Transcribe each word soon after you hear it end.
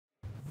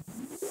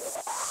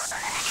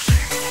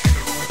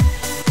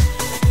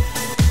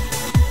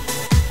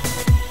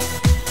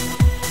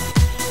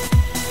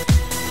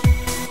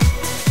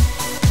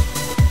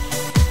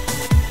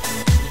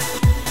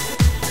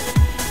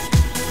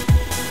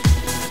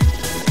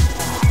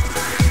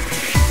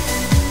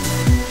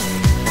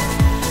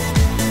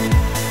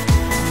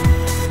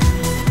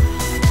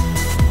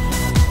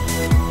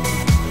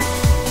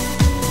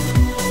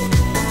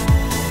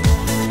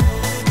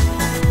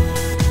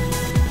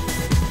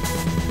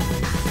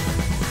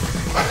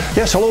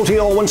Yes, hello to you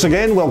all once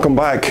again. Welcome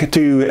back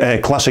to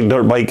Classic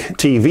Dirt Bike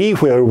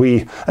TV, where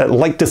we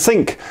like to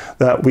think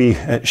that we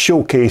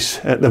showcase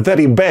the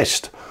very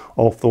best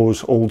of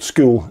those old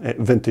school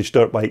vintage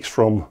dirt bikes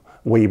from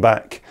way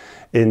back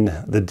in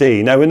the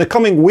day. Now, in the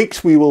coming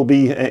weeks, we will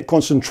be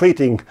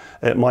concentrating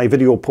my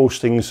video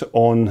postings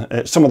on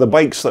some of the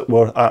bikes that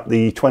were at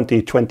the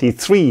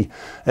 2023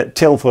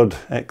 Telford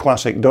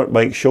Classic Dirt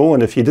Bike Show.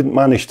 And if you didn't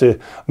manage to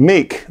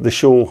make the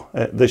show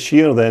this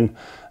year, then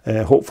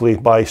hopefully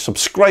by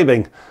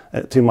subscribing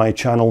to my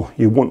channel,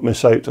 you won't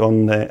miss out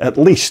on at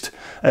least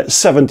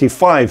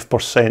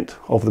 75%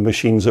 of the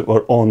machines that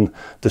were on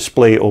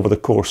display over the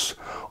course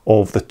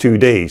of the 2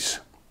 days.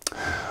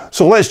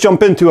 So let's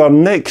jump into our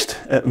next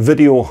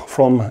video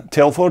from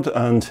Telford,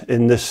 and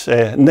in this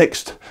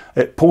next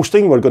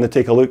posting we're going to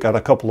take a look at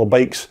a couple of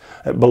bikes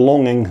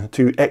belonging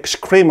to Ex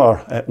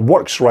Kramer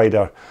works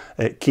rider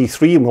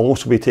Keith Ree, and we'll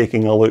also be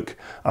taking a look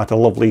at a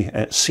lovely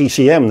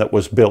CCM that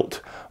was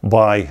built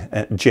by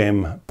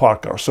Jem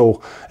Parker. So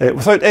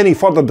without any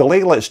further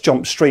delay, let's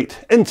jump straight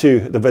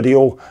into the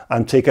video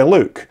and take a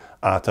look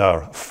at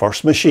our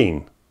first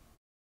machine.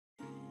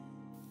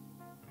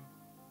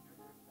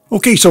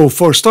 Okay, so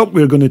first up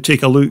we're going to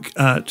take a look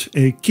at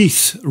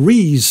Keith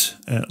Ree's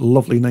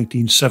lovely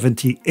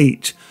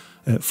 1978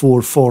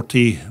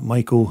 440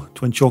 Micro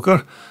twin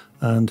choker,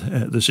 and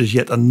this is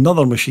yet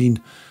another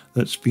machine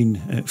that's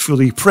been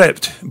fully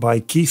prepped by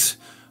Keith,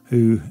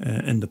 who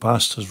in the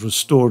past has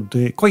restored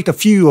quite a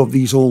few of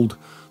these old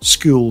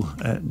school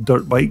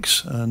dirt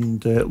bikes.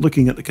 And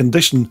looking at the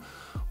condition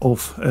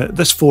of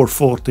this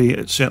 440,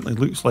 it certainly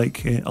looks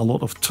like a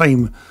lot of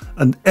time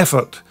and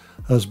effort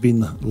has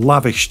been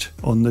lavished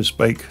on this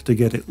bike to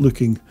get it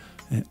looking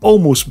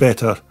almost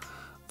better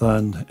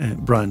than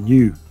brand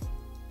new.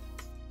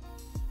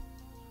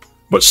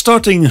 But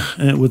starting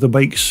with the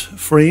bike's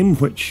frame,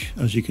 which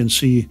as you can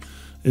see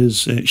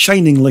is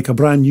shining like a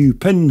brand new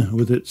pin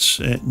with its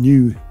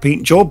new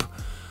paint job.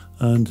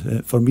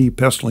 And for me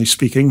personally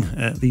speaking,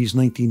 these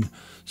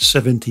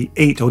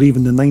 1978 or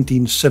even the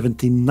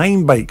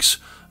 1979 bikes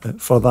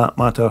for that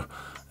matter,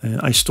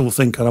 I still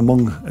think are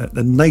among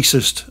the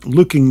nicest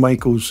looking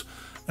Micros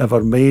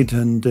ever made,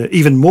 and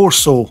even more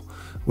so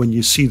when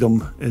you see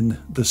them in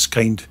this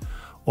kind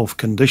of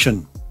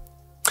condition.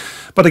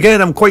 But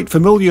again, I'm quite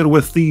familiar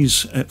with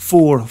these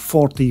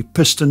 440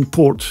 piston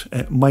port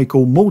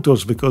Micro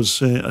motors,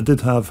 because I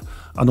did have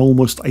an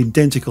almost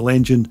identical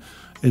engine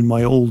in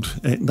my old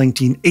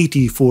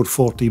 1980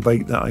 440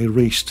 bike that I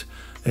raced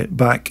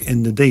back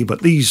in the day.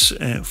 But these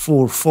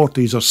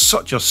 440s are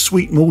such a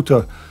sweet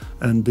motor,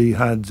 and they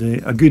had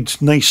a good,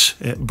 nice,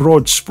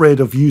 broad spread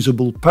of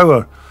usable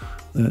power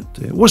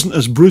that wasn't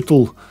as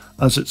brutal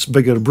as its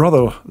bigger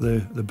brother,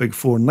 the big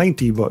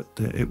 490, but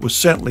it was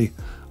certainly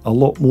a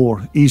lot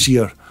more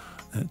easier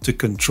to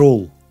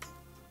control.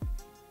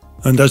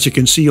 And as you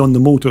can see on the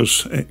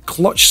motor's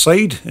clutch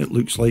side, it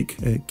looks like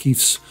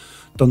Keith's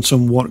done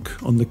some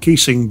work on the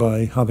casing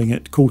by having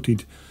it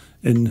coated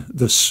in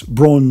this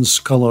bronze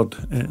coloured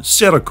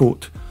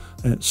Cerakote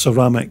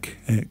ceramic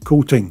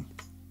coating.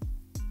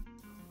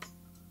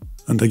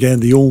 And again,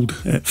 the old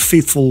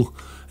faithful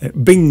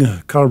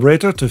Bing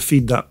carburetor to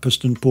feed that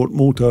piston port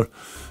motor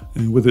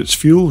with its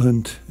fuel.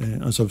 And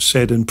as I've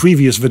said in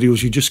previous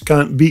videos, you just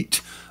can't beat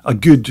a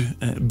good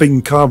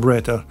Bing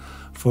carburetor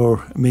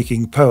for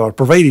making power,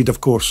 provided of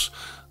course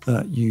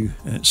that you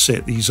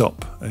set these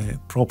up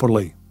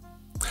properly.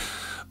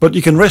 But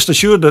you can rest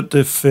assured that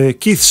if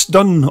Keith's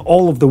done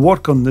all of the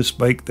work on this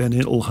bike, then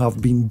it'll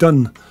have been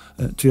done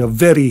to a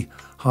very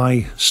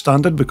high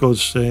standard,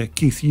 because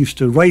Keith used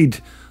to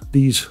ride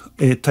these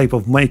type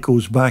of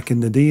Micros back in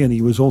the day, and he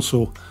was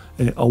also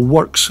a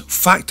works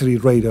factory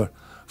rider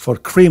for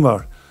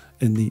Kramer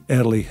in the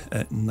early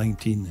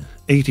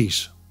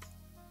 1980s.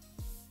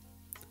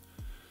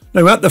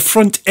 Now, at the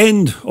front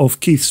end of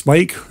Keith's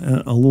bike,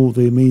 although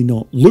they may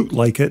not look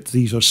like it,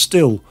 these are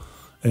still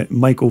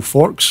Micro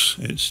forks.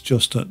 It's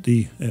just that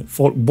the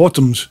fork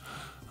bottoms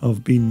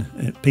have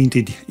been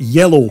painted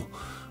yellow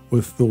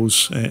with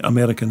those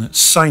American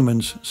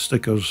Simons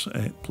stickers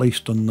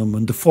placed on them,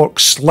 and the fork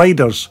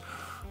sliders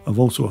have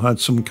also had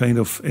some kind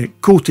of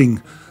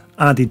coating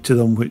added to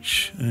them,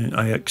 which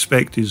I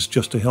expect is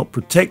just to help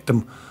protect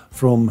them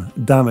from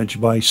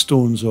damage by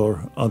stones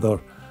or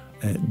other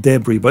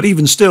debris. But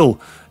even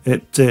still,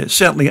 it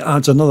certainly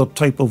adds another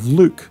type of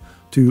look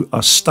to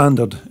a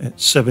standard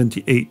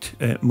 78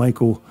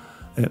 Micro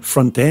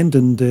front end,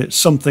 and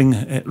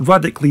something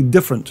radically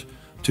different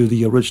to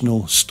the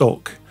original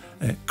stock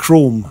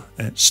chrome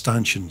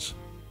stanchions.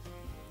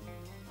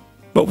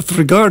 But with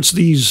regards to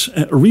these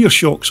rear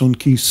shocks on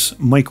Keith's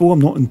Micro, I'm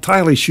not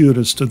entirely sure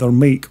as to their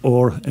make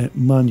or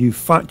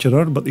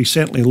manufacturer, but they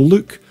certainly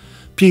look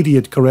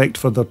period correct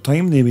for their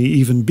time. They may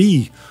even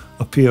be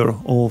a pair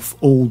of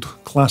old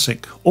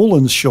classic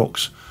Öhlins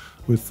shocks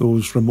with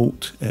those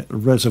remote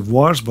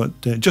reservoirs. But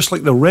just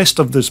like the rest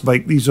of this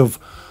bike, these have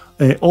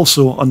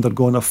also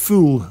undergone a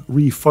full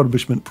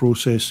refurbishment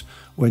process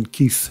when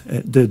Keith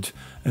did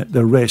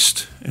the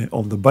rest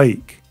of the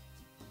bike.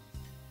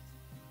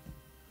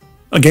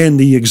 Again,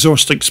 the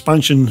exhaust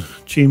expansion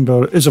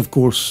chamber is of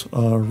course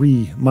a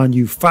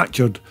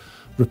remanufactured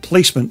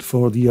replacement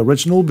for the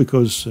original,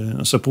 because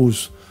I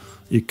suppose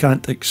you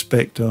can't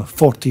expect a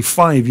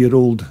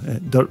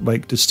 45-year-old dirt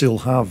bike to still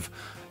have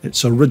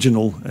its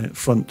original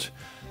front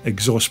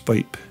exhaust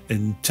pipe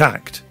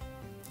intact.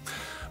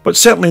 But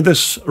certainly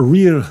this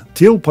rear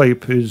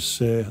tailpipe is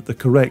the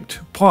correct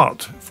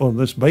part for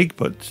this bike,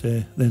 but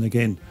then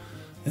again,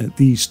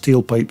 these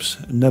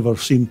tailpipes never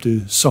seem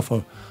to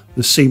suffer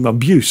the same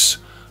abuse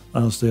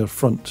as their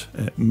front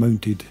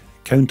mounted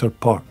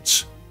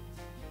counterparts.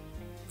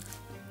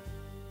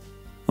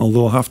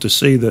 Although I have to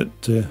say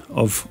that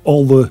of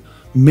all the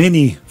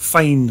many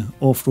fine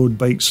off-road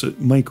bikes that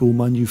Michael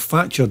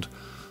manufactured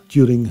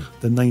during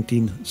the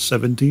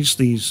 1970s,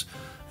 these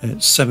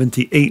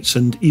 78s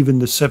and even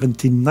the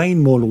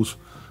 79 models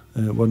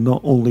were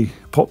not only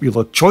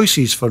popular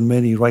choices for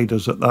many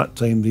riders at that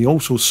time, they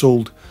also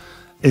sold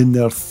in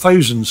their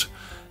thousands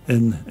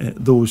in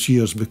those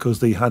years, because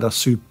they had a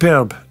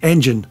superb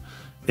engine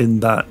in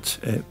that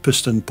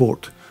piston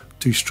port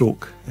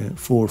two-stroke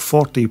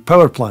 440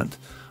 power plant,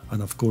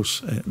 and of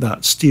course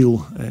that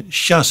steel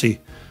chassis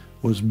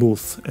was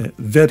both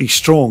very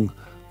strong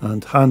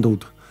and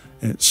handled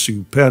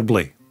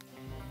superbly.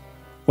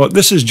 But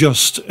this is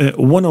just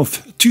one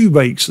of two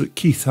bikes that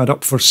Keith had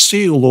up for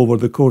sale over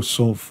the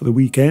course of the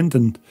weekend,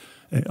 and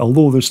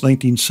although this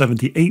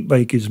 1978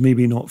 bike is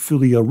maybe not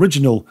fully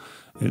original,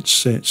 it's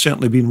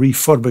certainly been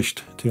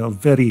refurbished to a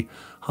very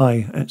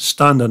high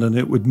standard, and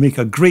it would make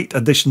a great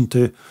addition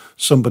to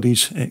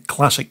somebody's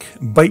classic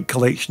bike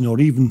collection, or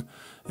even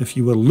if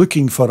you were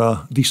looking for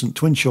a decent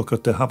twin shocker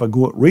to have a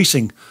go at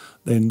racing,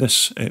 then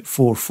this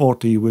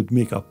 440 would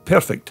make a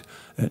perfect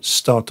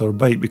starter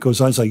bike, because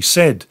as I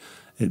said,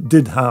 it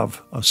did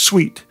have a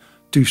sweet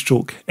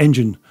two-stroke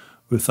engine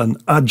with an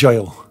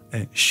agile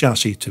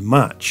chassis to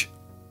match.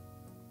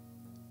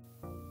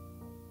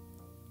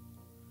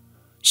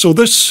 So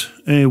this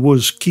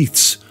was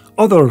Keith's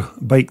other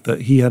bike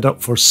that he had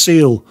up for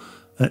sale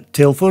at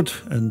Telford,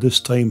 and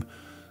this time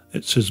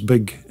it's his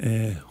big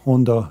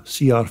Honda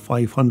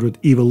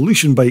CR500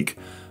 Evolution bike,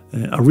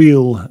 a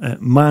real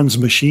man's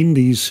machine,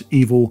 these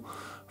Evo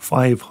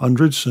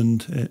 500s,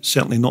 and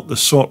certainly not the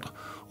sort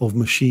of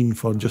machine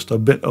for just a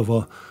bit of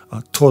a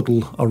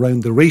toddle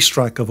around the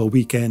racetrack of a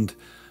weekend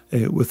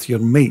with your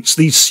mates.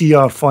 These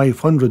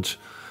CR500s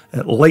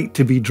like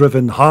to be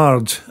driven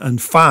hard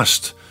and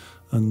fast,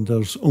 and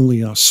there's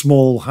only a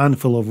small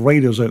handful of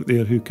riders out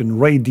there who can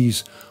ride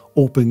these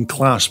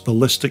open-class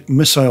ballistic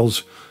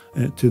missiles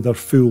to their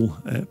full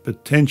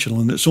potential,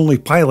 and it's only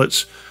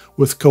pilots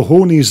with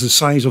cojones the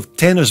size of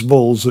tennis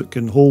balls that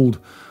can hold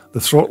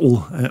the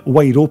throttle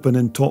wide open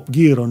in top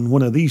gear on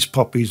one of these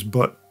puppies.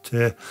 But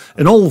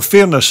in all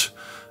fairness,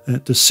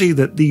 to say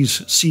that these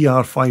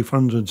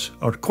CR500s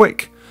are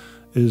quick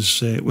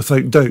is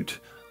without doubt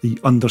the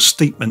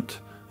understatement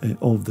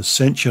of the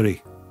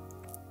century.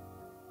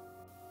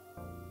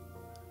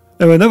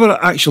 Now, I never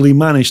actually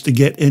managed to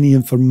get any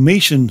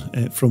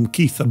information from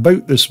Keith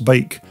about this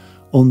bike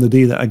on the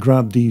day that I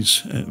grabbed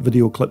these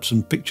video clips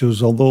and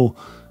pictures, although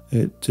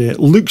it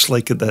looks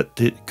like that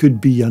it could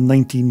be a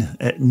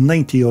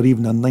 1990 or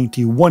even a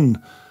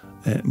 91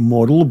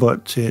 model,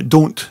 but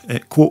don't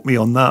quote me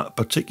on that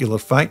particular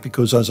fact,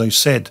 because as I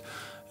said,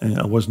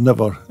 I was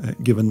never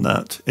given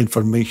that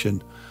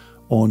information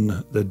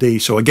on the day.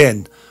 So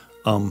again,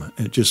 I'm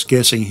just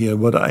guessing here,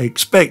 but I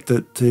expect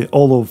that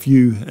all of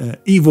you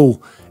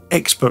Evo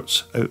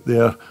experts out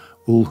there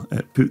will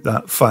put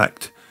that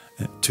fact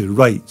to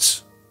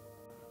rights.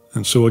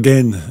 And so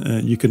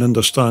again, you can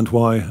understand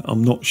why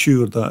I'm not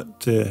sure that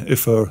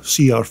if our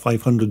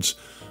CR500's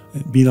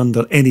been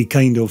under any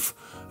kind of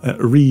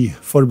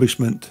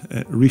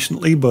refurbishment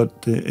recently,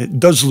 but it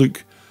does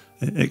look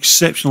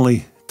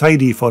exceptionally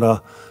tidy for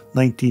a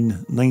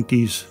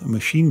 1990s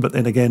machine. But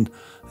then again,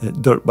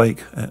 dirt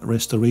bike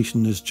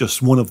restoration is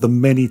just one of the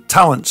many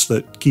talents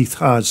that Keith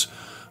has,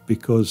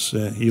 because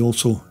he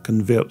also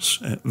converts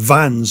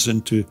vans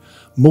into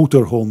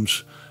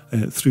motorhomes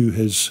through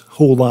his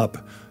whole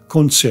lab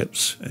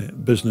concepts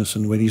business,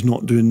 and when he's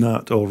not doing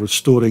that or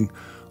restoring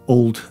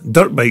old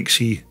dirt bikes,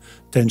 he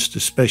tends to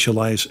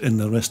specialise in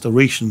the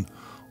restoration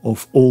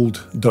of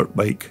old dirt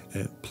bike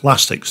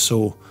plastics.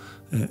 So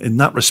in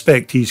that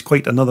respect, he's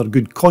quite another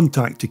good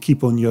contact to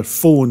keep on your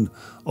phone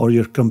or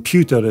your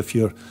computer if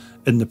you're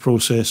in the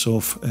process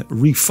of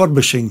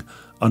refurbishing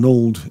an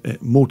old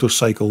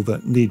motorcycle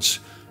that needs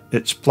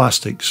its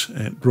plastics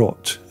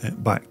brought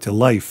back to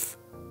life.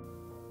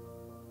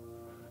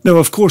 Now,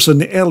 of course, in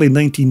the early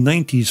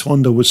 1990s,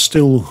 Honda was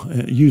still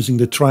using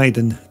the tried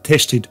and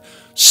tested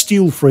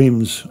steel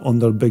frames on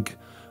their big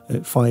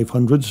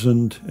 500s,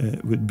 and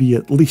it would be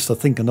at least, I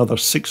think, another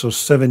 6 or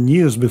 7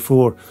 years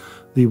before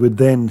they would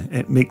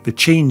then make the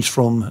change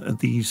from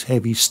these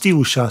heavy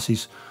steel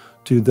chassis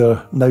to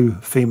their now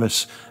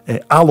famous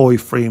alloy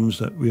frames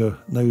that we are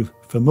now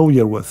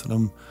familiar with.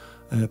 And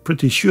I'm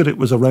pretty sure it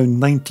was around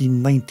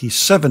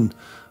 1997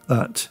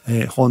 that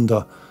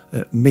Honda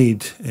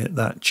made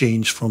that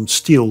change from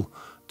steel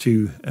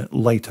to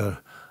lighter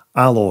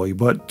alloy.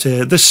 But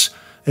this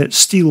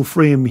steel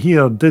frame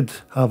here did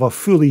have a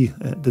fully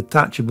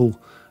detachable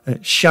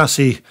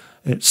chassis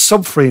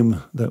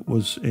subframe that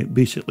was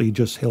basically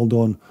just held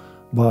on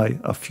by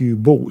a few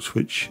bolts,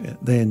 which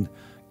then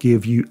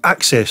gave you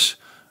access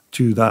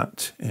to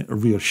that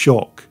rear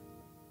shock.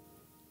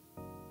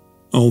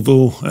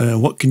 Although,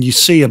 what can you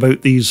say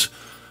about these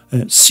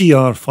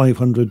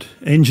CR500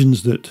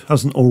 engines that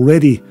hasn't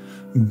already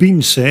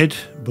been said?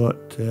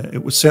 But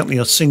it was certainly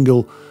a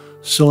single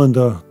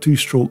cylinder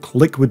two-stroke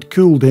liquid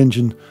cooled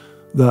engine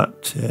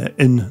that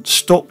in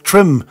stock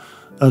trim,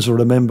 as I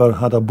remember,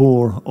 had a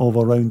bore of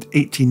around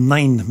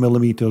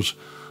 89mm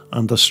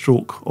and a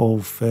stroke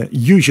of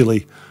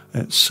usually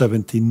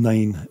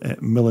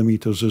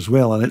 79mm as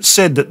well. And it's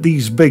said that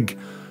these big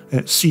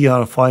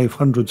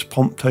CR500s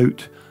pumped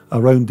out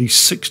around the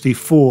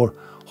 64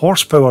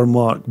 horsepower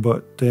mark,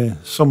 but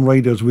some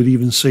riders would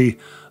even say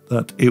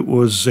that it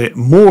was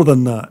more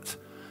than that,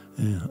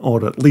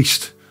 or at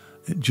least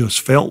it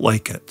just felt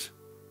like it.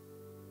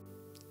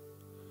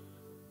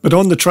 But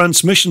on the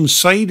transmission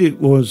side, it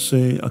was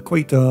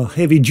quite a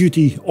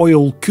heavy-duty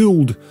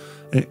oil-cooled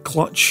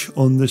clutch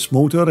on this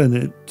motor, and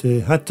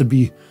it had to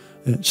be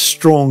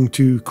strong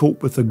to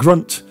cope with the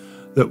grunt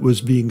that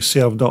was being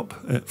served up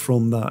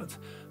from that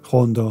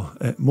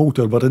Honda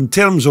motor. But in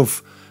terms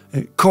of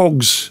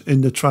cogs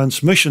in the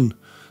transmission,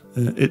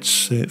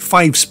 its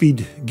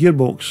 5-speed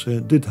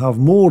gearbox did have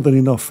more than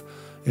enough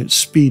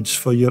speeds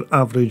for your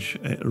average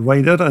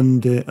rider,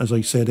 and as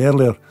I said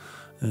earlier,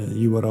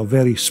 you were a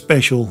very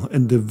special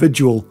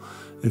individual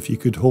if you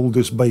could hold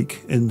this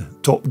bike in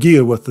top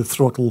gear with the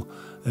throttle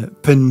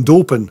pinned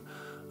open.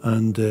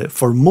 And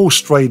for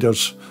most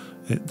riders,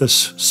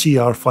 this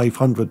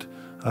CR500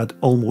 had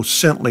almost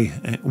certainly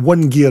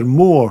one gear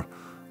more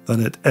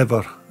than it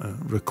ever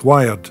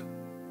required.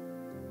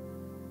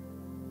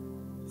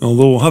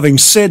 Although, having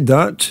said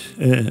that,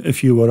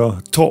 if you were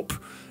a top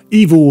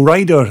Evo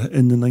rider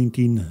in the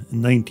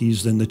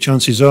 1990s, then the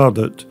chances are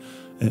that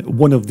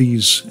one of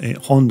these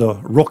Honda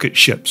rocket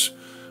ships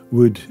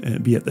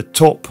would be at the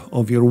top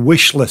of your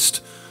wish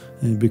list,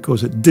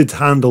 because it did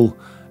handle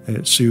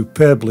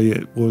superbly.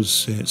 It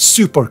was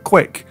super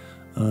quick,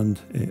 and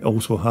it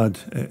also had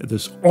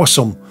this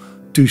awesome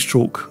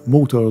two-stroke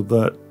motor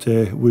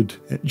that would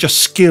just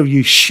scare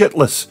you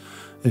shitless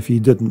if you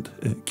didn't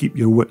keep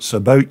your wits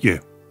about you.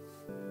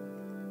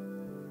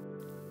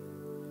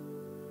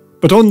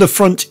 But on the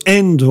front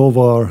end of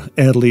our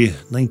early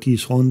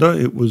 90s Honda,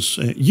 it was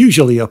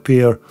usually a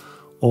pair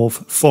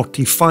of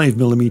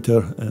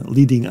 45mm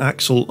leading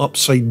axle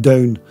upside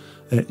down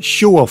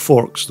Showa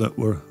forks that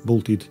were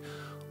bolted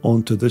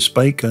onto this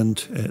bike, and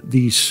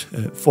these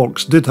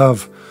forks did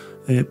have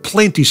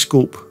plenty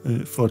scope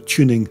for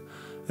tuning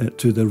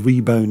to the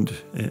rebound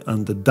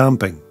and the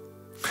damping.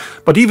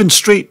 But even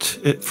straight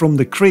from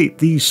the crate,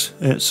 these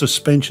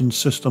suspension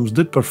systems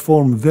did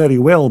perform very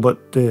well, but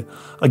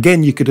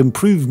again, you could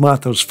improve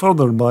matters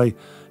further by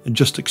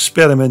just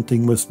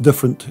experimenting with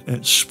different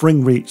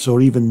spring rates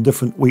or even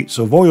different weights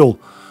of oil.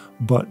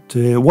 But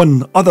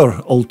one other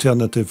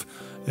alternative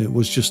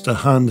was just to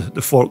hand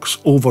the forks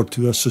over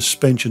to a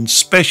suspension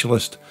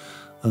specialist,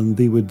 and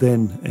they would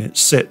then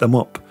set them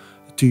up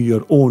to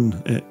your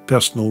own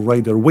personal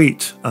rider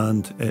weight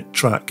and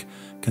track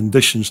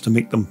conditions to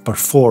make them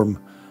perform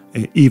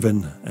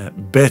even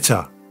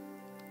better.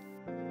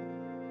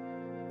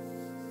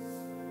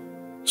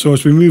 So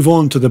as we move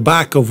on to the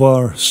back of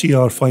our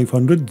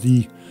CR500,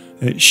 the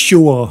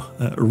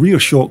Showa rear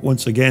shock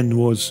once again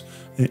was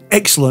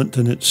excellent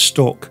in its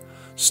stock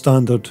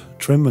standard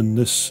trim, and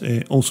this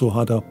also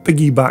had a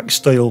piggyback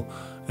style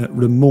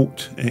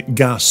remote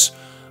gas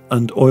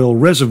and oil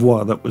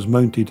reservoir that was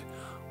mounted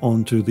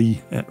onto the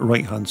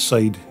right hand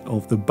side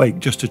of the bike,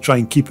 just to try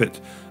and keep it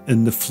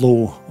in the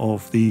flow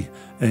of the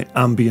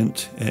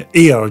ambient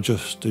air,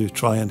 just to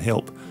try and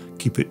help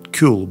keep it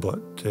cool. But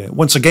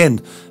once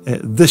again,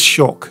 this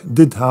shock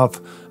did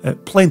have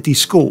plenty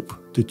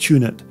scope to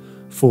tune it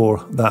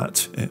for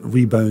that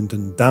rebound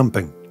and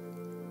damping.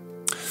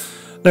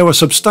 Now, a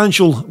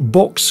substantial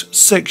box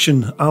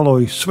section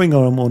alloy swing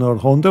arm on our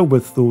Honda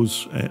with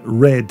those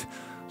red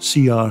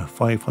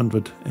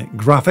CR500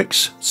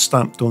 graphics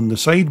stamped on the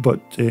side, but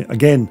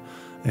again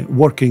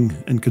working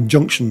in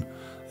conjunction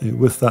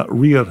with that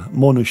rear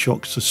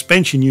monoshock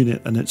suspension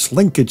unit and its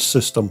linkage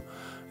system.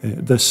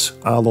 This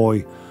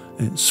alloy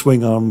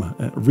swing arm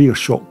rear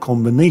shock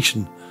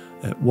combination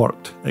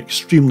worked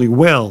extremely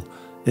well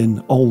in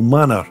all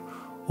manner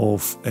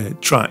of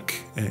track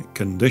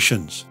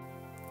conditions.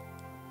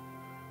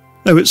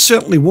 Now, it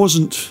certainly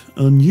wasn't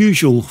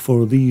unusual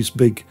for these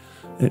big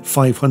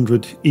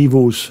 500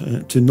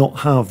 Evos to not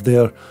have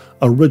their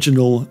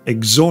original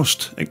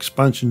exhaust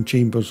expansion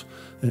chambers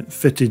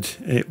fitted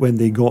when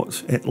they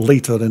got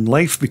later in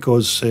life,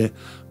 because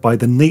by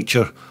the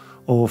nature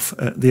of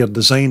their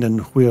design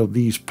and where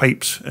these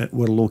pipes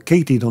were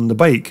located on the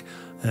bike,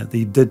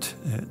 they did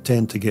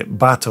tend to get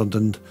battered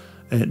and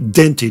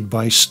dented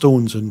by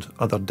stones and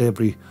other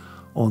debris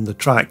on the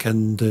track,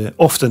 and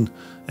often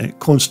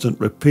constant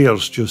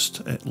repairs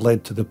just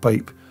led to the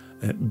pipe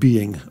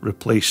being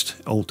replaced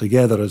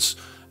altogether, as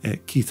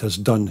Keith has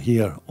done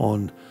here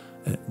on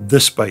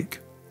this bike.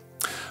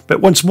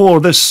 But once more,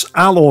 this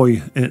alloy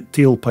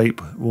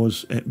tailpipe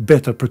was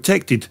better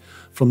protected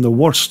from the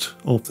worst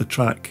of the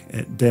track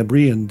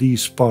debris, and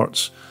these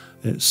parts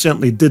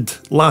certainly did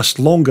last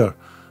longer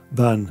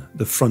than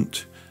the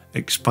front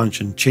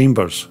expansion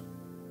chambers.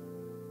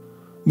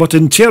 But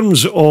in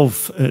terms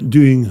of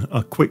doing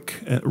a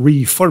quick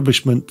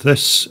refurbishment,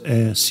 this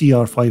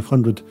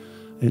CR500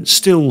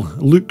 still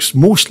looks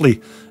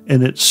mostly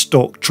in its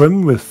stock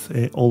trim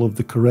with all of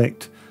the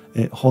correct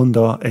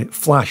Honda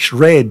flash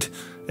red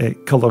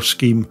colour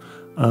scheme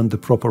and the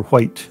proper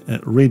white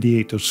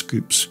radiator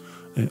scoops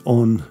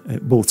on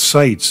both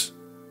sides.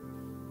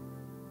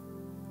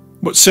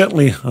 But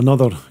certainly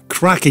another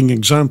cracking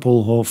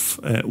example of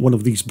one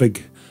of these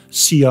big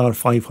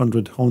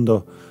CR500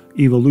 Honda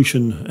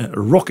Evolution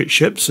rocket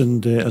ships,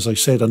 and as I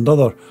said,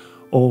 another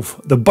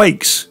of the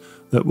bikes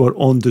that were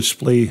on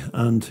display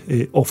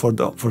and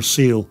offered up for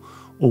sale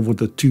over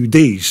the 2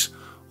 days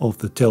of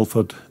the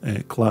Telford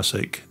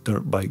Classic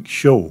Dirt Bike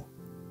Show.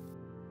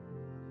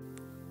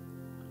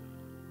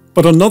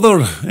 But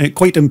another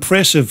quite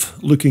impressive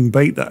looking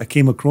bike that I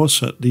came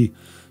across at the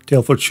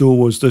Telford show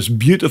was this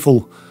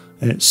beautiful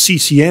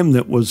CCM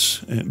that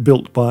was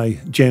built by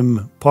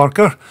Jem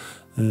Parker.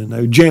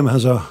 Now Jem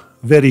has a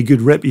very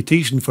good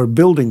reputation for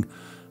building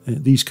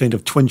these kind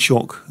of twin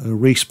shock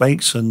race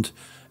bikes, and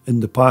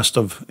in the past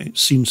I've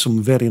seen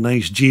some very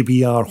nice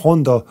JBR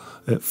Honda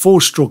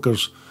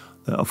four-strokers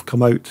that have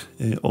come out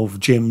of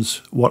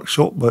Jem's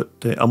workshop, but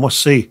I must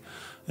say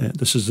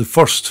this is the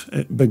first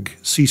big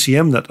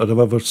CCM that I've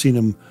ever seen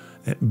him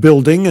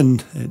building,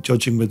 and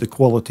judging with the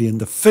quality and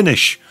the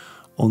finish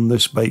on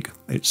this bike,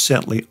 it's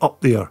certainly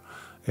up there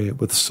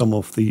with some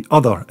of the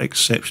other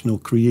exceptional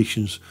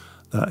creations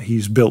that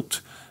he's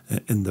built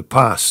in the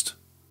past.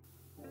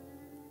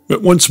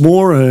 But once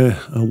more, I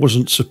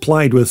wasn't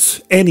supplied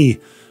with any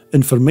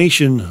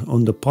information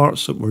on the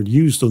parts that were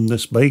used on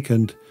this bike,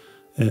 and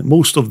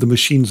most of the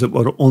machines that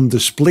were on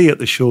display at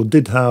the show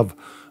did have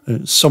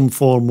some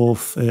form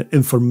of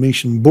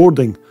information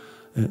boarding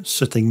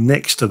sitting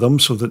next to them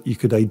so that you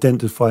could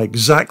identify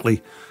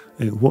exactly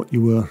what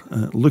you were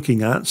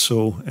looking at.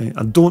 So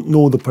I don't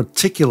know the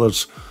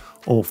particulars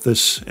of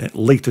this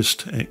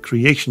latest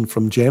creation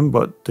from Jem,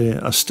 but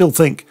I still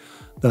think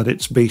that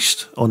it's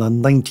based on a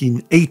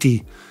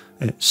 1980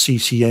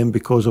 CCM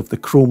because of the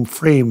chrome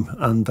frame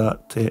and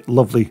that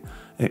lovely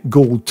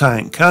gold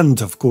tank,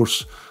 and of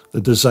course the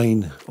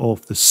design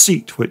of the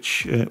seat,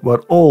 which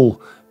were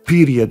all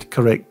period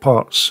correct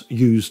parts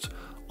used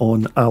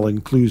on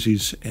Alan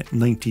Cluse's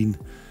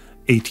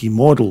 1980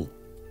 model.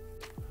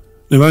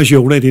 Now, as you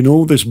already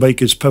know, this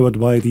bike is powered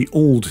by the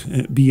old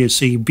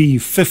BSA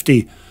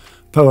B50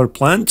 power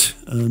plant,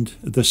 and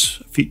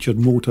this featured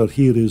motor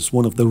here is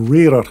one of the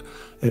rarer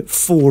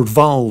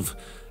 4-valve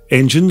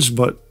engines,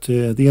 but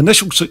the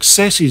initial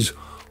successes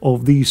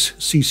of these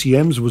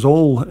CCMs was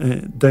all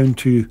down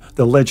to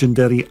the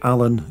legendary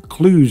Alan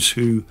Cluse,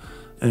 who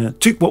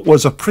took what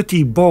was a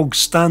pretty bog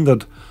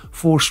standard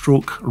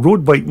 4-stroke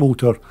road bike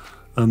motor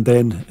and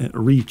then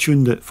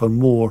retuned it for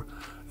more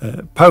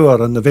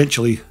power, and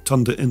eventually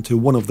turned it into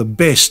one of the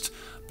best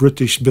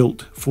British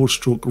built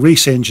 4-stroke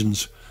race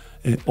engines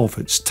of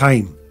its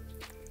time.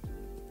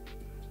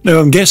 Now,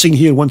 I'm guessing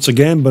here once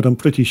again, but I'm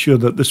pretty sure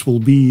that this will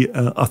be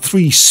a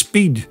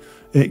 3-speed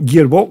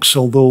gearbox,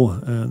 although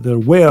there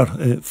were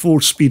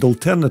 4-speed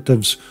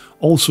alternatives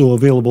also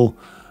available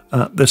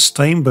at this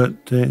time,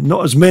 but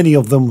not as many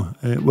of them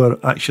were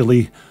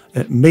actually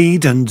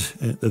made, and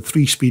the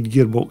 3-speed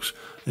gearbox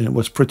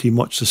was pretty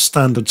much the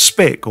standard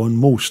spec on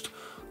most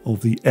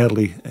of the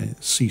early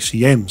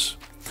CCMs.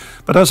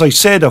 But as I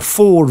said, a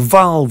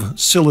 4-valve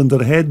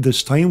cylinder head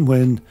this time,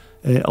 when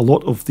a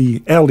lot of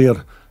the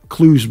earlier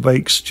Cluse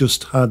bikes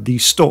just had the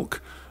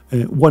stock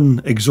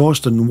one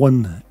exhaust and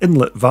one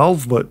inlet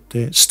valve, but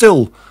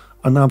still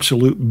an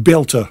absolute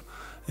belter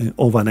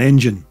of an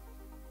engine.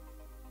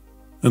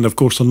 And of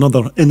course,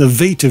 another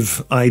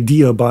innovative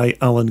idea by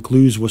Alan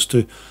Cluse was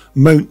to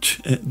mount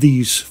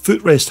these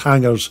footrest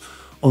hangers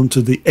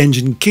onto the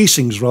engine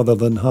casings rather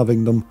than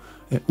having them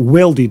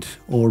welded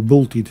or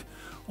bolted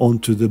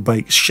onto the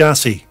bike's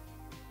chassis.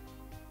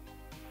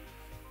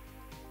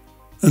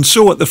 And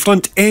so at the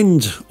front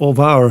end of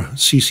our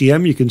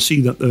CCM, you can see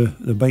that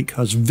the bike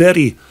has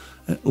very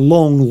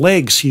long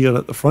legs here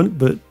at the front,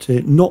 but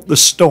not the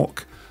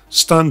stock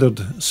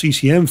standard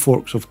CCM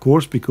forks, of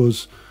course,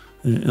 because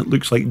it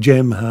looks like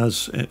Jem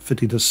has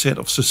fitted a set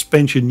of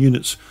suspension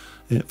units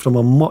from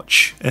a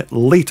much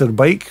later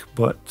bike,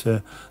 but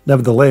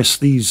nevertheless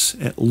these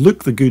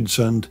look the goods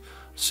and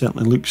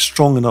certainly look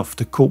strong enough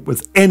to cope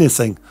with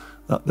anything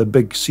that the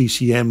big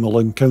CCM will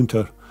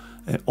encounter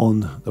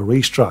on the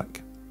racetrack.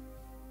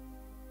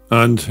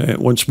 And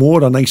once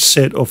more, a nice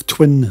set of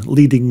twin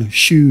leading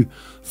shoe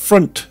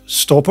front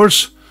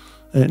stoppers,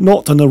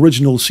 Not an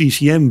original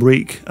CCM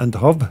brake and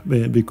hub,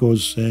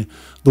 because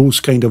those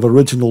kind of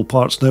original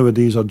parts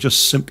nowadays are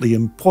just simply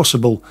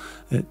impossible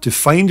to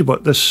find,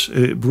 but this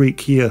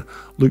brake here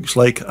looks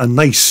like a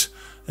nice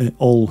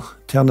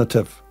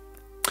alternative.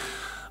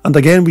 And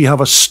again, we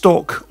have a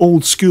stock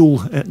old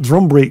school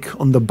drum brake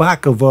on the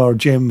back of our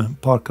Jem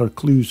Parker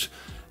Clues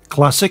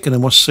Classic, and I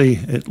must say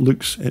it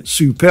looks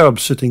superb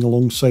sitting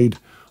alongside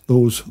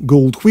those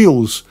gold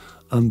wheels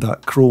and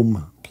that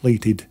chrome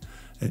plated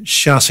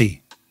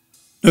chassis.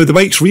 Now, the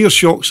bike's rear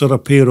shocks are a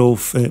pair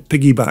of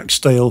piggyback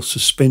style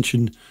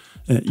suspension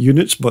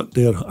units, but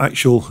their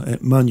actual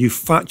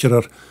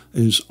manufacturer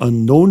is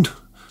unknown.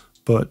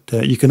 But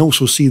you can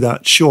also see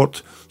that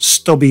short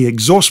stubby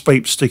exhaust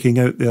pipe sticking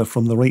out there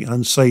from the right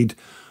hand side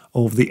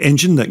of the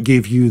engine that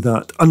gave you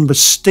that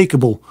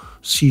unmistakable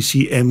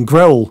CCM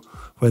grille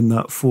when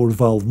that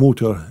 4-valve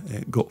motor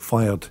got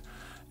fired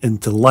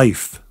into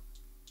life.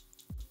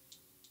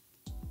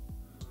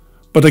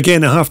 But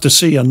again, I have to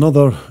say,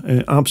 another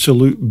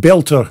absolute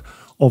belter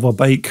of a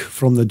bike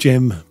from the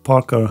Jem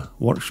Parker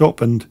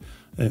workshop, and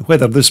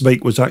whether this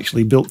bike was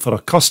actually built for a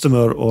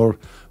customer or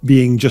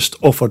being just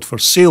offered for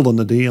sale on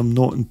the day, I'm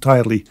not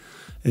entirely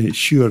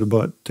sure,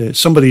 but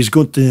somebody's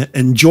going to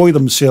enjoy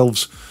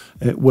themselves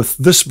with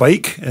this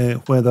bike,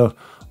 whether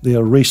they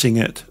are racing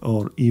it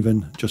or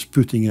even just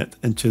putting it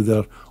into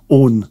their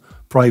own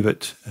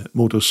private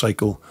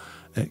motorcycle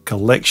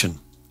collection.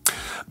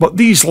 But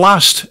these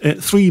last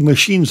 3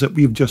 machines that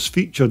we've just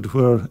featured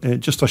were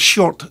just a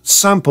short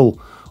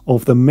sample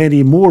of the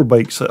many more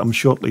bikes that I'm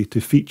shortly to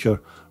feature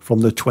from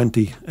the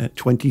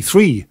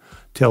 2023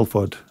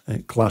 Telford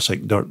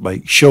Classic Dirt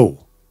Bike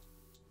Show.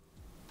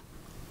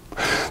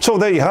 So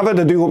there you have it.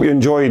 I do hope you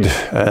enjoyed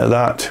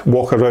that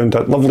walk around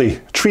that lovely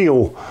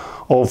trio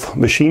of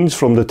machines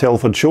from the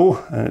Telford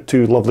show.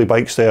 2 lovely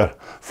bikes there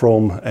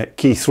from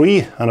Keith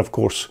Ree, and of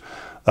course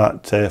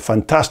that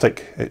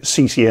fantastic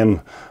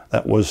CCM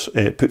that was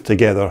put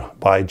together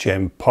by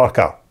Jem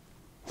Parker.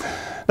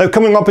 Now,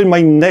 coming up in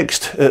my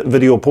next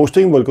video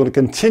posting, we're going to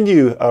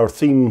continue our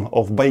theme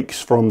of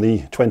bikes from the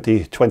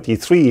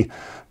 2023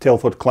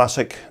 Telford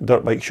Classic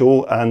Dirt Bike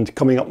Show, and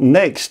coming up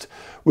next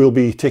we'll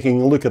be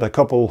taking a look at a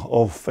couple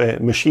of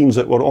machines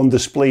that were on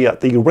display at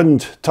the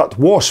Rind Tut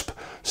Wasp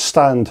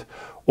stand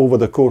over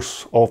the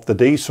course of the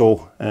day.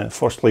 So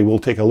firstly we'll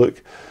take a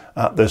look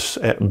at this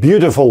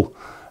beautiful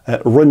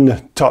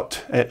Rind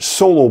Tut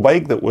solo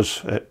bike that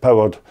was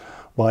powered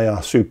by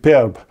a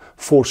superb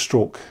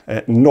 4-stroke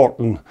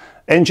Norton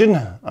engine,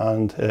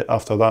 and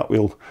after that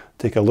we'll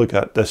take a look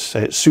at this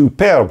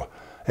superb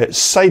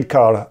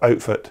sidecar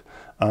outfit,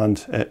 and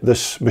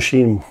this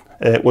machine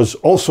was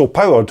also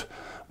powered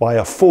by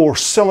a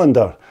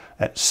 4-cylinder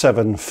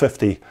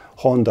 750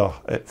 Honda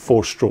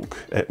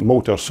 4-stroke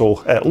motor.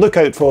 So look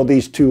out for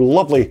these 2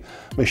 lovely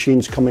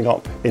machines coming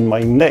up in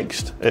my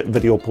next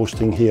video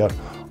posting here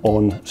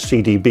on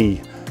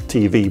CDB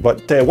TV.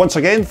 But once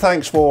again,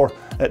 thanks for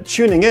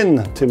tuning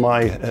in to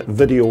my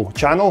video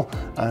channel,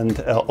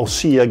 and I'll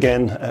see you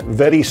again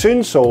very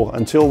soon. So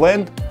until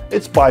then,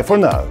 it's bye for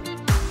now.